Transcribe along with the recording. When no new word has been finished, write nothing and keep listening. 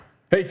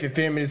Hey Fit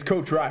Fam, it is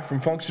Coach Rye from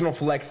Functional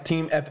Flex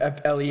Team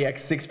FFLEX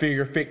Six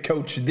Figure Fit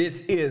Coach. This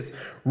is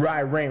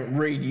Rye Rant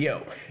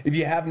Radio. If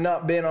you have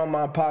not been on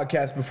my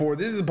podcast before,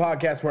 this is a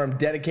podcast where I'm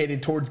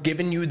dedicated towards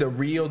giving you the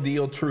real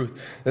deal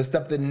truth. The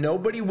stuff that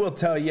nobody will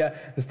tell you,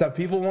 the stuff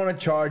people want to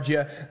charge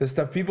you, the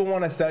stuff people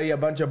want to sell you a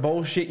bunch of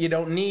bullshit you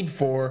don't need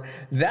for.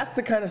 That's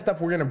the kind of stuff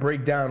we're going to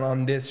break down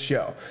on this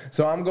show.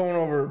 So I'm going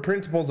over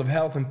principles of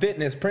health and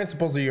fitness,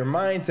 principles of your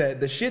mindset,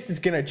 the shit that's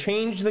going to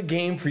change the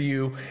game for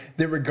you,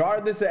 that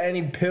regardless of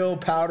any pill,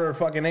 powder, or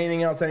fucking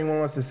anything else anyone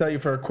wants to sell you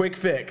for a quick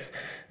fix,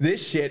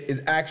 this shit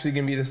is actually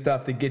going to be the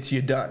stuff that gets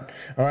you done.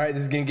 All right,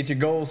 this is going to get your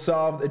goals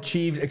solved,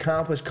 achieved,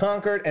 accomplished,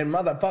 conquered, and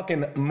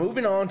motherfucking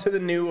moving on to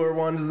the newer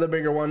ones, the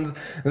bigger ones,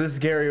 the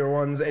scarier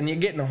ones, and you're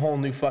getting a whole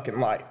new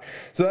fucking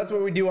life. So that's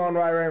what we do on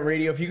Rye Rant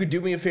Radio. If you could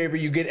do me a favor,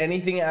 you get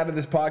anything out of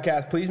this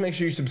podcast, please make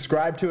sure you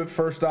subscribe to it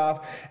first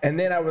off, and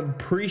then I would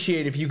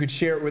appreciate if you could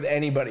share it with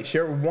anybody.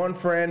 Share it with one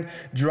friend,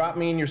 drop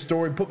me in your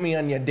story, put me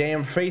on your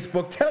damn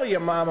Facebook, tell your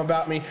mom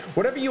about me,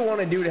 whatever you want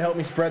to do to help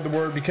me spread the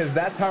word, because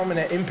that's how I'm going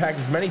to impact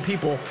as many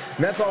people,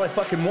 and that's all I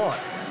fucking want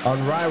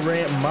on Rye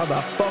Rant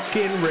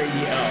motherfucking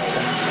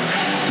radio.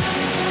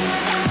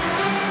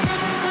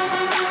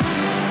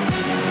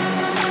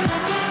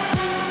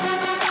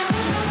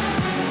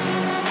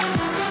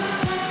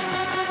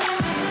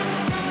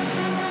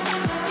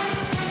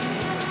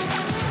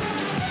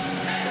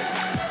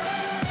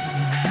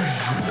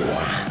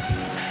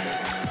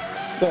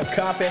 Little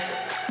copy.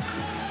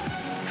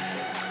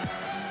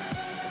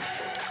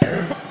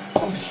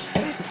 Oh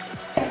shit.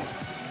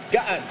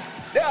 God.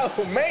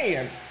 Oh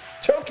man.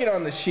 Choking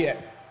on the shit.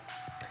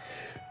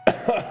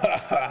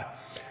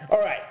 All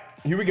right.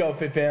 Here we go,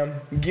 Fit Fam.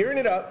 Gearing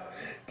it up.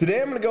 Today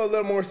I'm going to go a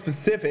little more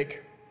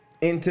specific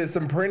into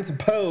some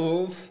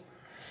principles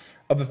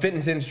of the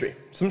fitness industry.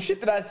 Some shit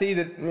that I see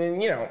that,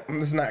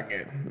 it's not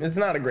good. It's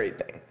not a great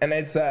thing. And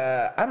it's,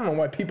 I don't know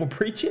why people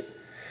preach it.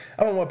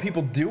 I don't know why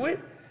people do it.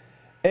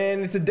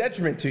 And it's a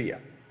detriment to you.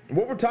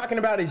 What we're talking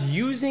about is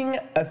using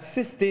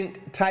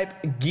assistant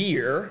type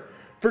gear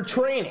for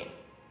training.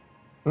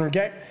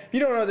 Okay? If you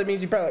don't know what that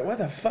means, you're probably like, what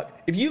the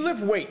fuck? If you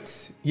lift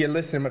weights, you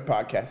listen to my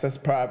podcast. That's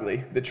probably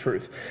the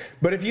truth.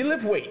 But if you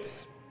lift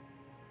weights,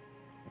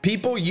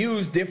 people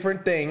use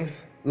different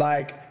things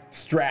like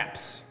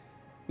straps.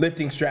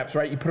 Lifting straps,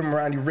 right? You put them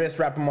around your wrist,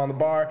 wrap them on the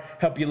bar,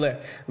 help you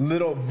lift.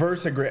 Little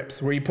Versa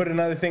grips, where you put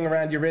another thing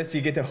around your wrist,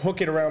 you get to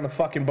hook it around the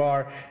fucking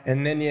bar,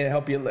 and then you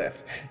help you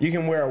lift. You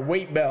can wear a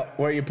weight belt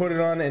where you put it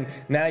on, and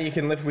now you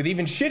can lift with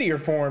even shittier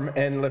form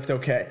and lift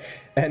okay,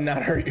 and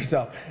not hurt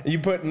yourself. You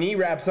put knee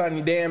wraps on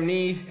your damn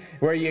knees,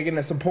 where you're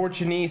gonna support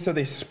your knees so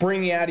they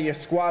spring you out of your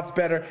squats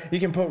better. You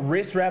can put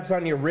wrist wraps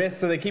on your wrists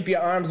so they keep your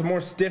arms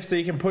more stiff so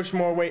you can push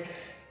more weight.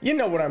 You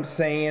know what I'm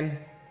saying.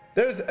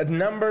 There's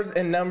numbers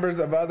and numbers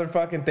of other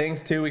fucking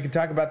things too. We can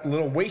talk about the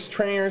little waist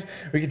trainers.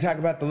 We can talk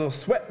about the little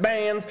sweat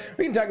bands.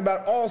 We can talk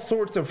about all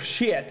sorts of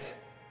shit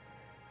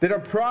that are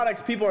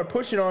products people are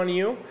pushing on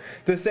you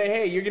to say,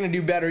 hey, you're going to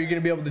do better. You're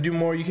going to be able to do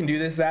more. You can do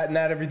this, that, and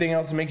that. Everything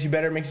else makes you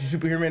better, makes you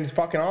superhuman. It's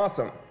fucking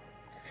awesome.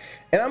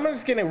 And I'm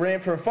just going to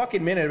rant for a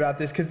fucking minute about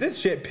this because this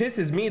shit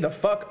pisses me the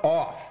fuck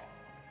off.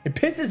 It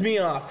pisses me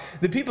off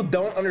that people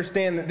don't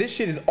understand that this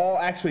shit is all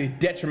actually a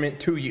detriment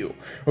to you,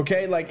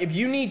 okay? Like, if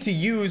you need to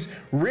use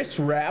wrist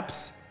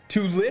wraps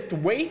to lift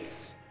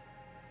weights,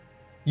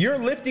 you're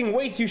lifting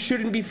weights you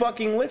shouldn't be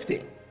fucking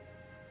lifting.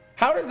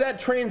 How does that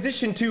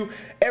transition to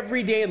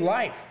everyday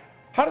life?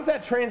 How does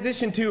that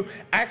transition to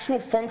actual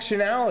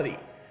functionality?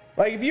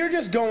 Like, if you're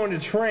just going to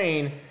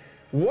train,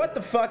 what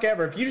the fuck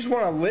ever. If you just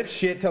want to lift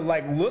shit to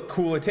like look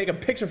cool and take a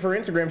picture for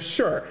Instagram,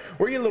 sure.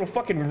 Wear your little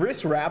fucking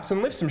wrist wraps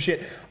and lift some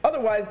shit.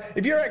 Otherwise,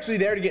 if you're actually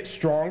there to get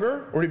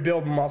stronger or to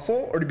build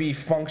muscle or to be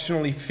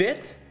functionally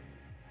fit,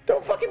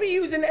 don't fucking be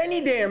using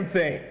any damn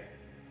thing.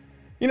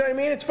 You know what I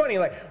mean? It's funny.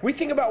 Like, we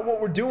think about what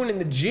we're doing in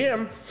the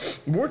gym.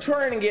 We're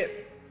trying to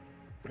get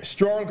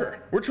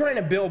stronger. We're trying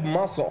to build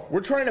muscle. We're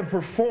trying to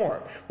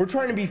perform. We're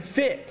trying to be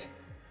fit.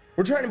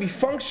 We're trying to be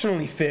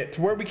functionally fit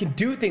to where we can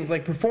do things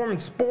like perform in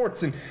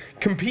sports and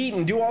compete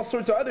and do all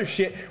sorts of other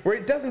shit where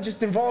it doesn't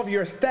just involve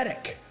your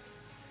aesthetic.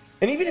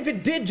 And even if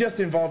it did just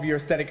involve your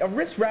aesthetic, a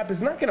wrist wrap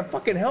is not going to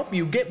fucking help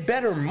you get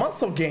better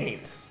muscle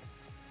gains.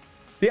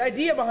 The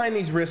idea behind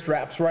these wrist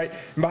wraps, right,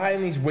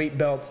 behind these weight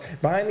belts,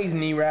 behind these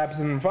knee wraps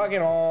and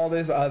fucking all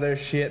this other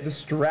shit, the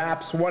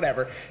straps,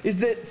 whatever, is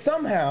that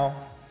somehow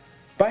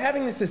by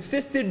having this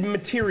assisted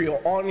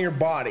material on your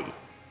body,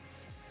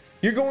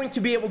 you're going to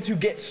be able to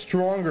get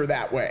stronger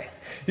that way.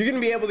 You're going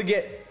to be able to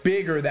get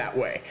bigger that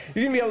way.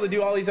 You're going to be able to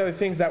do all these other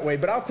things that way.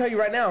 But I'll tell you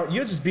right now,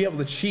 you'll just be able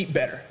to cheat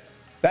better.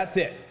 That's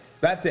it.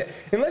 That's it.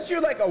 Unless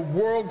you're like a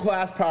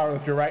world-class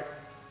powerlifter, right?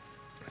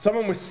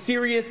 Someone with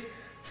serious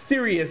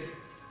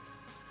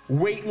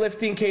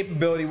weightlifting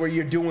capability where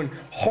you're doing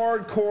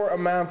hardcore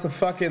amounts of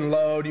fucking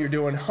load. You're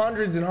doing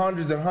hundreds and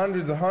hundreds and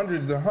hundreds and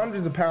hundreds and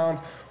hundreds of pounds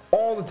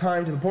all the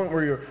time to the point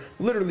where you're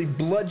literally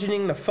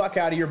bludgeoning the fuck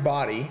out of your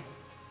body.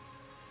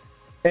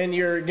 And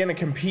you're gonna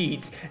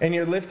compete, and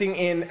you're lifting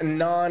in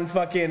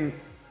non-fucking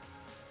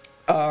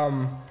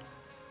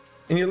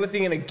and you're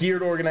lifting in a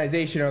geared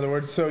organization, in other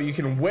words, so you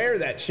can wear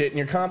that shit in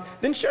your comp,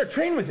 then sure,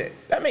 train with it.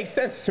 That makes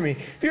sense to me.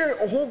 If your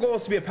whole goal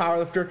is to be a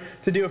powerlifter,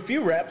 to do a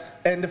few reps,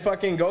 and to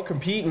fucking go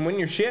compete and win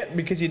your shit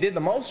because you did the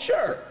most,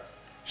 sure.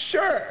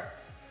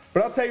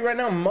 But I'll tell you right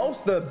now,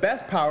 most of the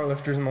best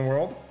powerlifters in the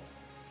world,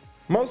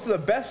 most of the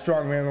best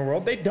strongmen in the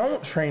world, they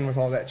don't train with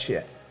all that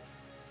shit.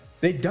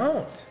 They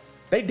don't.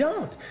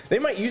 They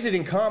might use it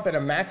in comp at a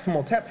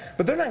maximal temp,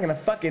 but they're not gonna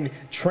fucking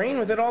train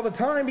with it all the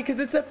time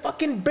because it's a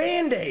fucking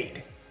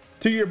Band-Aid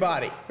to your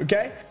body,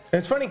 okay? And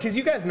it's funny because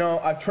you guys know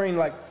I've trained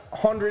like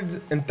hundreds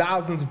and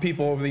thousands of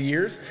people over the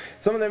years.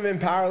 Some of them have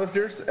been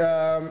powerlifters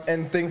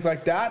and things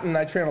like that, and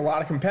I train a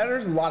lot of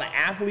competitors, a lot of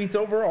athletes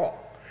overall.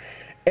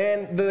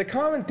 And the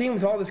common theme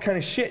with all this kind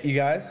of shit, you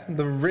guys,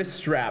 the wrist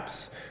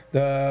straps,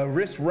 the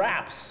wrist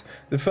wraps,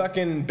 the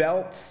fucking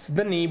belts,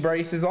 the knee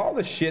braces, all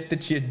the shit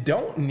that you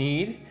don't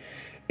need,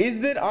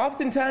 is that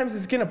oftentimes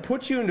it's gonna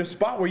put you into a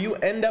spot where you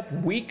end up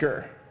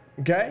weaker,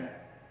 okay?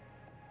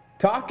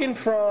 Talking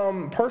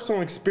from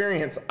personal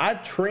experience,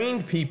 I've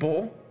trained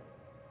people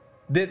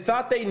that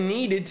thought they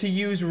needed to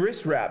use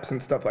wrist wraps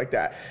and stuff like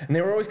that. And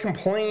they were always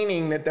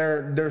complaining that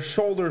their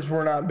shoulders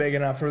were not big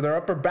enough or their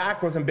upper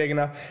back wasn't big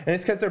enough. And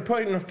it's because they're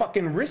putting a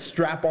fucking wrist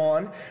strap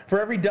on for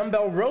every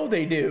dumbbell row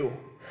they do.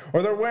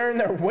 Or they're wearing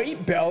their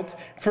weight belt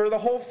for the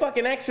whole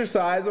fucking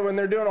exercise, or when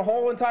they're doing a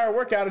whole entire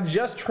workout of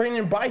just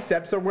training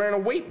biceps, they're wearing a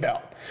weight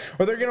belt.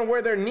 Or they're gonna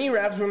wear their knee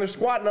wraps when they're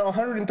squatting at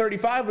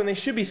 135 when they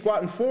should be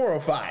squatting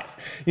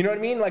 405. You know what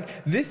I mean?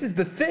 Like, this is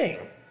the thing.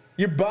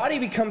 Your body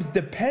becomes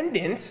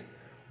dependent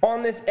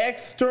on this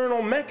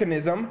external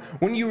mechanism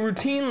when you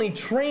routinely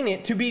train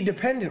it to be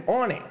dependent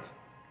on it.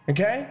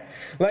 Okay?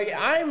 Like,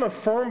 I'm a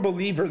firm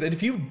believer that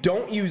if you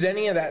don't use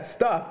any of that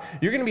stuff,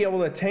 you're gonna be able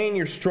to attain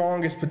your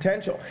strongest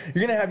potential.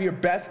 You're gonna have your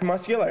best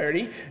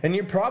muscularity, and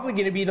you're probably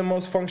gonna be the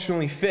most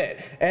functionally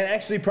fit, and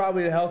actually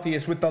probably the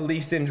healthiest with the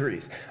least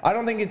injuries. I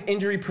don't think it's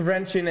injury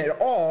prevention at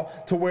all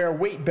to wear a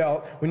weight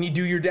belt when you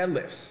do your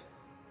deadlifts.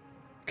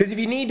 Because if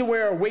you need to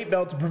wear a weight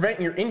belt to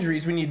prevent your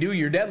injuries when you do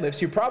your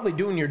deadlifts, you're probably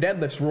doing your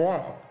deadlifts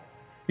wrong.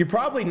 You're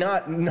probably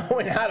not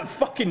knowing how to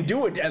fucking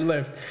do a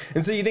deadlift.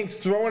 And so you think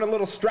throwing a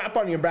little strap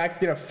on your back is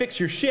gonna fix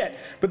your shit.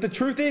 But the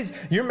truth is,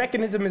 your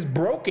mechanism is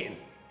broken.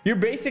 You're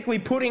basically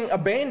putting a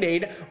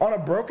Band-Aid on a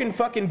broken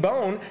fucking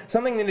bone,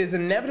 something that is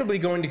inevitably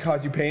going to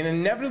cause you pain,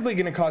 inevitably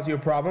gonna cause you a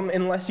problem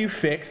unless you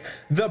fix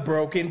the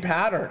broken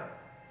pattern.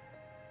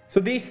 So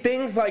these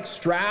things like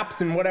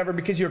straps and whatever,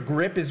 because your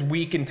grip is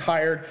weak and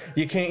tired,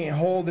 you can't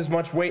hold as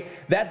much weight,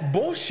 that's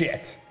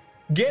bullshit.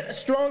 Get a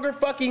stronger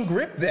fucking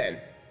grip then.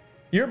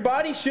 Your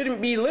body shouldn't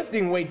be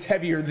lifting weights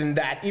heavier than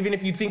that, even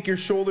if you think your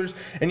shoulders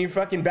and your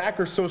fucking back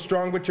are so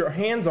strong, but your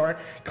hands aren't.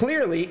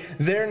 Clearly,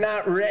 they're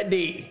not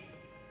ready.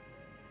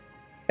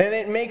 And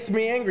it makes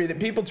me angry that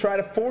people try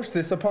to force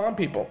this upon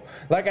people.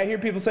 Like, I hear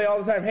people say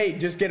all the time, hey,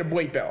 just get a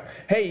weight belt.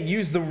 Hey,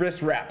 use the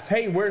wrist wraps.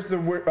 Hey, where's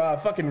the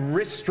fucking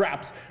wrist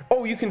straps?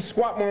 Oh, you can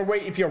squat more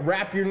weight if you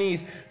wrap your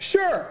knees.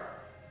 Sure.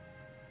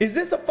 Is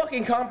this a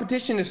fucking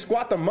competition to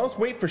squat the most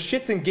weight for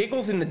shits and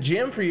giggles in the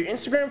gym for your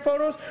Instagram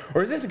photos?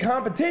 Or is this a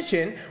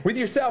competition with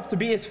yourself to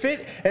be as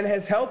fit and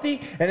as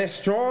healthy and as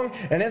strong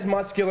and as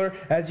muscular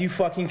as you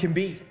fucking can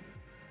be?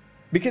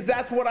 Because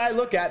that's what I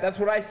look at, that's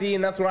what I see,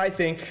 and that's what I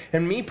think.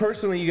 And me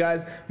personally, you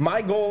guys,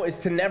 my goal is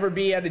to never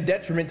be at a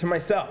detriment to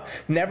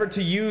myself. Never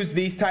to use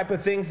these type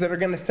of things that are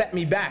gonna set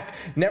me back.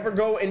 Never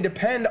go and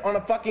depend on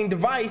a fucking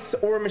device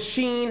or a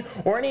machine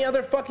or any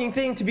other fucking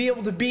thing to be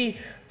able to be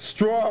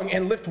strong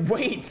and lift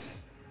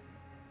weights.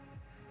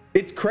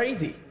 It's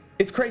crazy.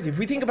 It's crazy. If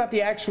we think about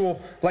the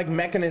actual like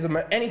mechanism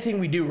of anything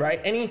we do,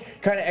 right? Any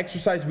kind of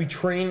exercise we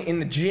train in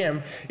the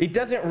gym, it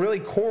doesn't really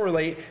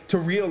correlate to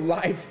real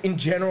life in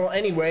general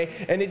anyway,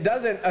 and it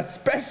doesn't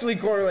especially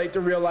correlate to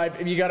real life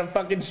if you gotta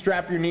fucking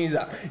strap your knees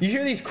up. You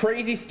hear these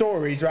crazy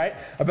stories, right?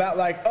 About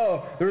like,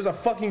 oh, there was a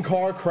fucking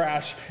car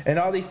crash and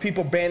all these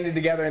people banded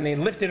together and they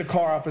lifted a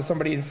car off of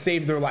somebody and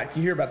saved their life.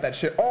 You hear about that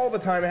shit all the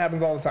time. It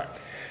happens all the time.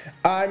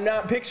 I'm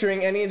not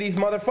picturing any of these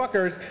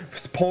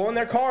motherfuckers pulling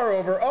their car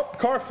over. Oh,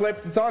 car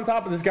flipped. It's on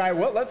top of this guy.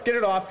 Well, let's get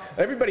it off.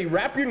 Everybody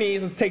wrap your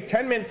knees. Let's take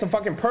 10 minutes to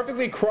fucking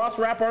perfectly cross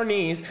wrap our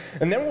knees.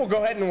 And then we'll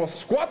go ahead and we'll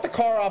squat the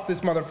car off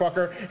this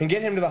motherfucker and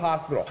get him to the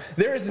hospital.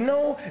 There is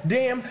no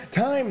damn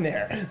time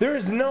there. There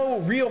is no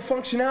real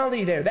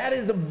functionality there. That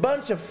is a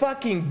bunch of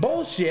fucking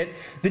bullshit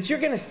that you're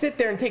going to sit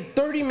there and take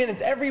 30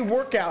 minutes every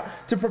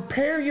workout to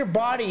prepare your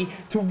body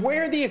to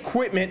wear the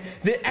equipment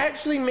that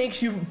actually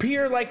makes you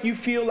appear like you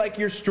feel like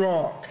you're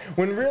strong,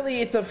 when really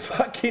it's a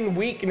fucking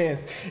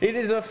weakness. It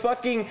is a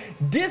fucking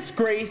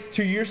disgrace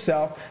to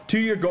yourself, to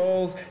your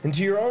goals, and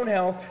to your own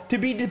health to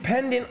be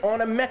dependent on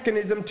a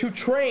mechanism to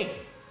train.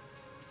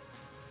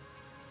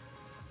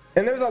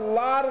 And there's a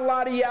lot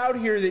of you out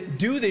here that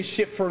do this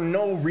shit for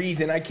no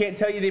reason. I can't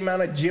tell you the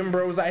amount of gym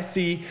bros I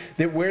see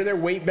that wear their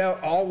weight belt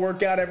all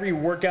workout, every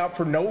workout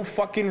for no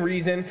fucking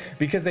reason,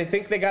 because they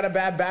think they got a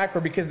bad back or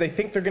because they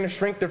think they're gonna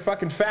shrink their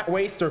fucking fat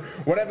waist or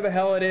whatever the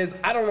hell it is.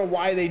 I don't know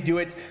why they do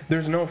it.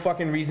 There's no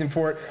fucking reason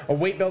for it. A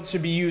weight belt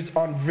should be used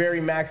on very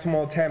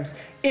maximal attempts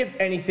if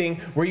anything,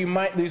 where you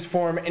might lose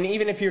form. And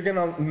even if you're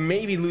gonna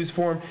maybe lose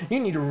form, you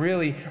need to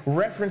really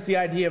reference the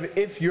idea of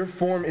if your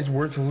form is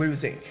worth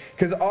losing.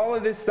 Because all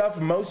of this stuff,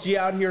 most of you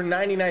out here,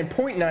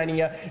 99.9 of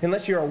you,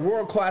 unless you're a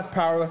world-class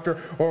powerlifter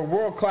or a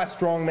world-class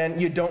strongman,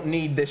 you don't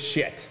need this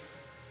shit.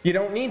 You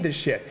don't need this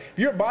shit. If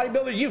you're a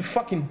bodybuilder,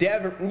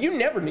 you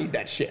never need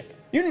that shit.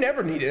 You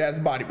never need it as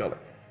a bodybuilder.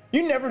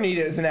 You never need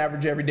it as an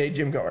average everyday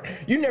gym goer.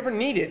 You never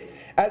need it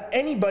as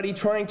anybody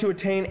trying to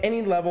attain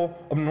any level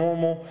of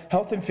normal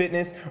health and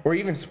fitness or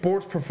even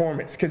sports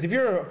performance. Because if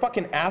you're a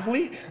fucking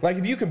athlete, like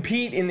if you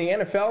compete in the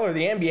NFL or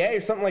the NBA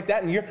or something like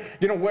that, and you're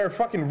gonna wear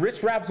fucking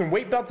wrist wraps and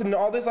weight belts and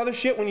all this other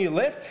shit when you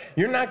lift,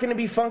 you're not gonna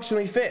be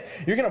functionally fit.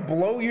 You're gonna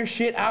blow your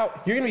shit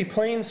out. You're gonna be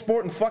playing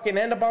sport and fucking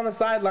end up on the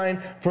sideline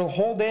for the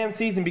whole damn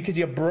season because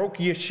you broke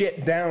your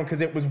shit down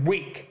because it was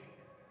weak.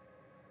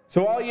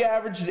 So all you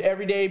average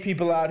everyday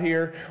people out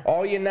here,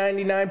 all you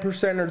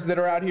 99%ers that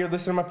are out here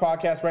listening to my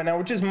podcast right now,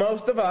 which is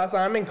most of us,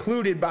 I'm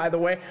included by the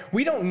way,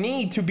 we don't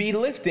need to be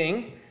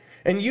lifting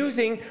and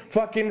using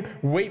fucking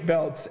weight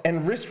belts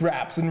and wrist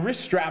wraps and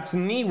wrist straps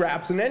and knee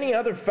wraps and any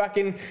other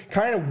fucking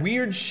kind of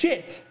weird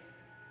shit.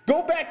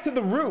 Go back to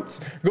the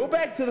roots. Go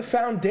back to the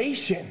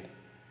foundation.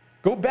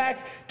 Go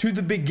back to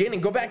the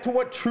beginning. Go back to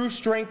what true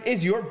strength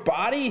is. Your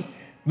body,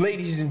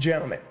 ladies and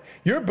gentlemen,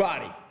 your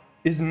body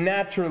is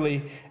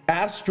naturally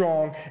as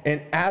strong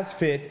and as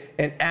fit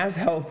and as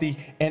healthy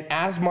and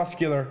as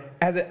muscular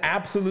as it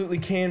absolutely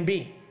can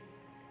be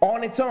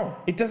on its own.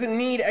 It doesn't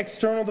need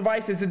external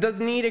devices. It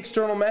doesn't need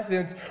external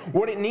methods.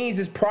 What it needs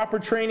is proper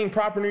training,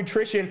 proper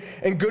nutrition,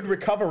 and good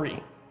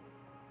recovery.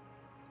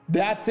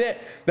 That's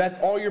it. That's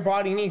all your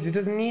body needs. It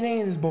doesn't need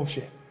any of this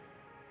bullshit.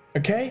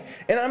 Okay?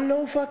 And I'm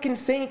no fucking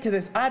saint to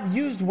this. I've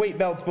used weight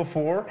belts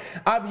before.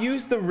 I've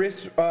used the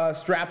wrist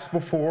straps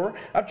before.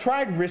 I've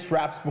tried wrist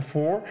wraps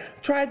before.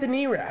 I've tried the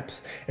knee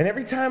wraps. And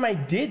every time I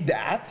did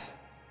that,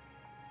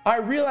 I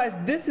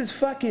realized this is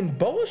fucking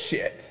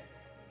bullshit.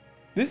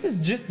 This is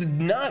just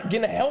not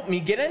gonna help me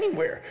get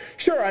anywhere.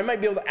 Sure, I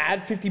might be able to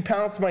add 50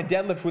 pounds to my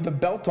deadlift with a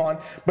belt on,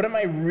 but am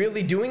I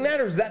really doing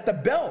that, or is that the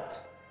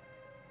belt?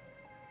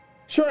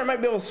 Sure, I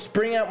might be able to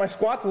spring out my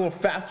squats a little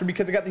faster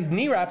because I got these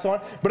knee wraps on,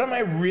 but am I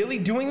really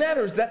doing that,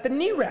 or is that the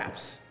knee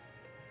wraps?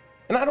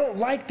 And I don't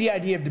like the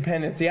idea of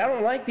dependency. I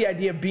don't like the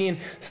idea of being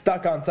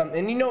stuck on something.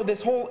 And you know,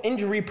 this whole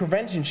injury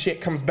prevention shit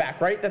comes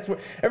back, right? That's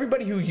what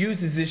everybody who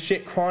uses this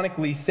shit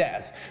chronically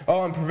says.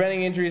 Oh, I'm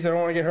preventing injuries. I don't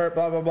want to get hurt,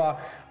 blah, blah, blah.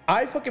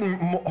 I fucking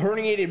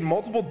herniated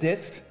multiple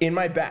discs in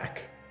my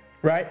back,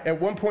 right? At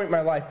one point in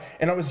my life,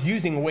 and I was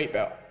using a weight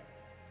belt.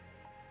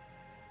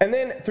 And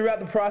then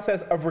throughout the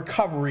process of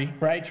recovery,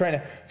 right, trying to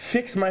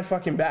fix my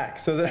fucking back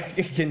so that I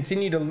could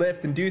continue to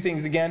lift and do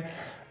things again,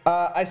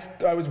 I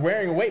was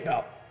wearing a weight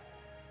belt.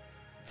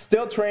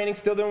 Still training,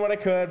 still doing what I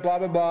could, blah,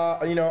 blah,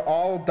 blah, you know,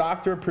 all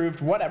doctor approved,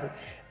 whatever.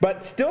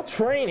 But still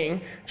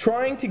training,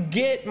 trying to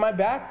get my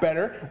back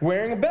better,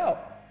 wearing a belt.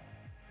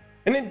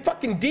 And it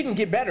fucking didn't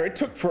get better. It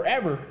took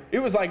forever. It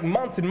was like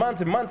months and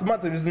months and months and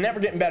months. It was never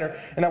getting better.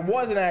 And I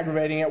wasn't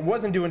aggravating it. I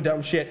wasn't doing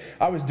dumb shit.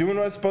 I was doing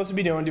what I was supposed to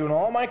be doing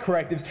all my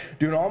correctives,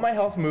 doing all my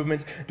health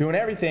movements, doing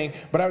everything.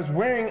 But I was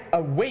wearing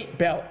a weight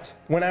belt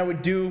when I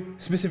would do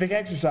specific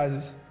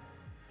exercises.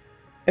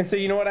 And so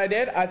you know what I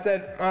did? I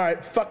said, all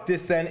right, fuck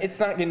this then. It's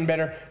not getting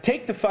better.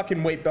 Take the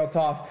fucking weight belt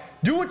off.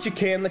 Do what you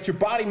can. Let your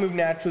body move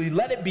naturally.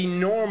 Let it be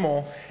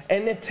normal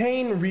and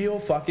attain real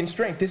fucking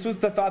strength. This was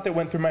the thought that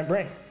went through my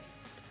brain.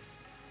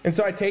 And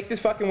so I take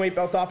this fucking weight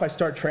belt off, I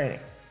start training.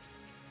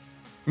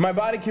 My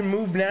body can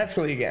move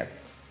naturally again.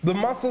 The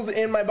muscles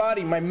in my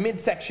body, my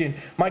midsection,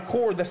 my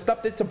core, the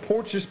stuff that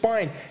supports your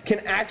spine can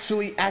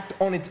actually act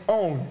on its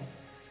own.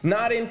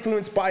 Not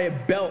influenced by a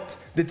belt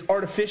that's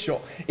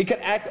artificial. It can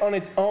act on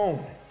its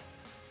own.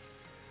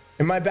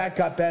 And my back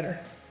got better.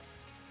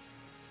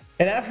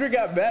 And after it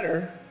got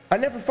better, I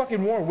never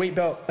fucking wore a weight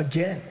belt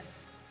again.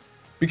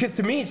 Because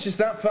to me, it's just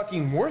not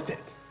fucking worth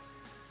it.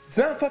 It's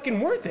not fucking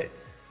worth it.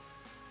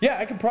 Yeah,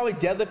 I could probably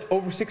deadlift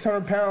over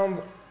 600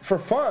 pounds for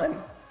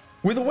fun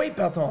with a weight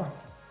belt on.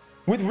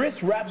 With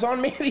wrist wraps on,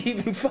 maybe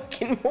even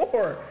fucking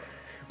more.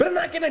 But I'm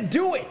not gonna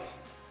do it.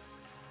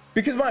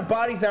 Because my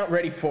body's not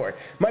ready for it.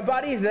 My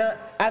body is not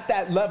at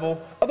that level.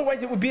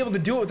 Otherwise, it would be able to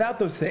do it without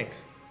those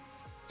things.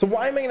 So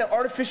why am I gonna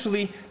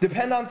artificially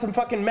depend on some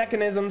fucking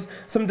mechanisms,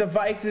 some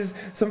devices,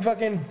 some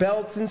fucking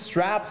belts and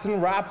straps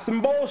and wraps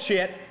and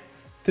bullshit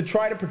to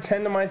try to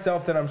pretend to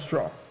myself that I'm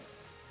strong?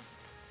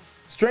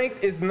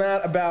 Strength is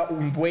not about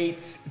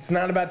weights. It's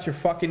not about your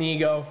fucking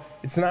ego.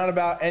 It's not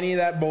about any of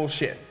that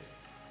bullshit.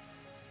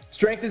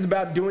 Strength is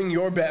about doing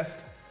your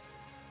best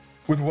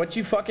with what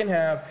you fucking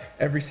have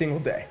every single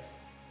day.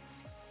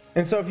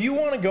 And so if you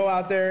want to go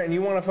out there and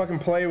you want to fucking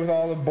play with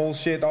all the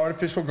bullshit, the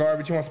artificial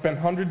garbage, you want to spend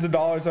hundreds of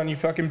dollars on your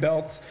fucking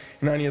belts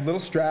and on your little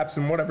straps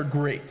and whatever,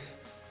 great.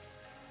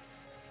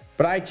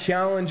 But I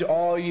challenge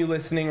all you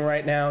listening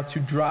right now to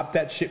drop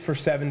that shit for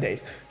 7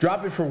 days.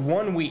 Drop it for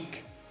 1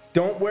 week.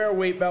 Don't wear a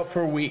weight belt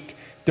for a week.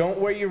 Don't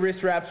wear your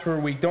wrist wraps for a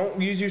week.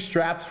 Don't use your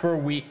straps for a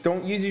week.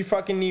 Don't use your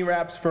fucking knee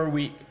wraps for a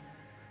week.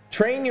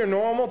 Train your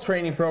normal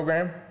training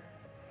program.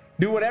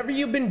 Do whatever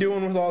you've been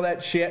doing with all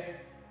that shit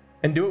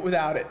and do it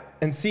without it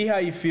and see how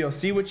you feel.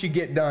 See what you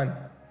get done.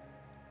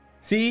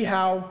 See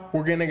how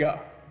we're going to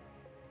go.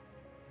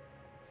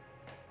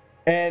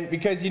 And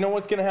because you know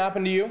what's going to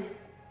happen to you?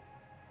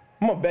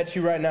 I'm going to bet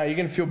you right now, you're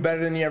going to feel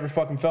better than you ever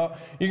fucking felt.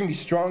 You're going to be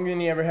stronger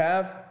than you ever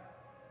have.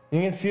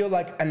 You're going to feel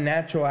like a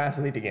natural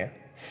athlete again.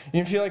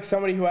 You're going to feel like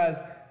somebody who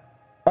has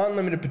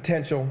unlimited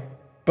potential,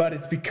 but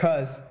it's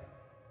because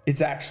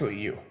it's actually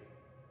you.